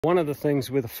One of the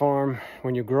things with a farm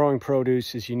when you're growing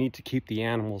produce is you need to keep the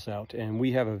animals out. And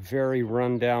we have a very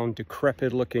rundown,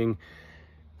 decrepit looking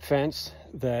fence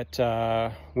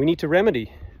that we need to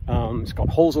remedy. It's got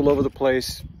holes all over the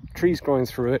place, trees growing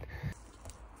through it.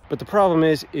 But the problem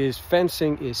is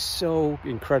fencing is so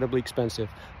incredibly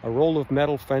expensive. A roll of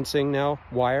metal fencing now,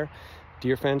 wire,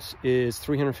 deer fence, is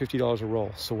 $350 a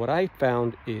roll. So what I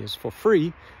found is, for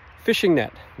free, fishing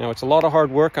net. Now it's a lot of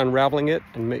hard work unraveling it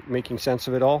and making sense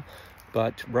of it all,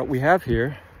 but what we have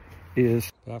here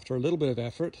is, after a little bit of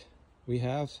effort, we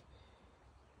have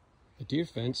a deer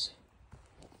fence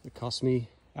that cost me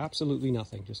absolutely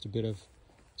nothing, just a bit of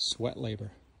sweat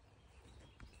labor.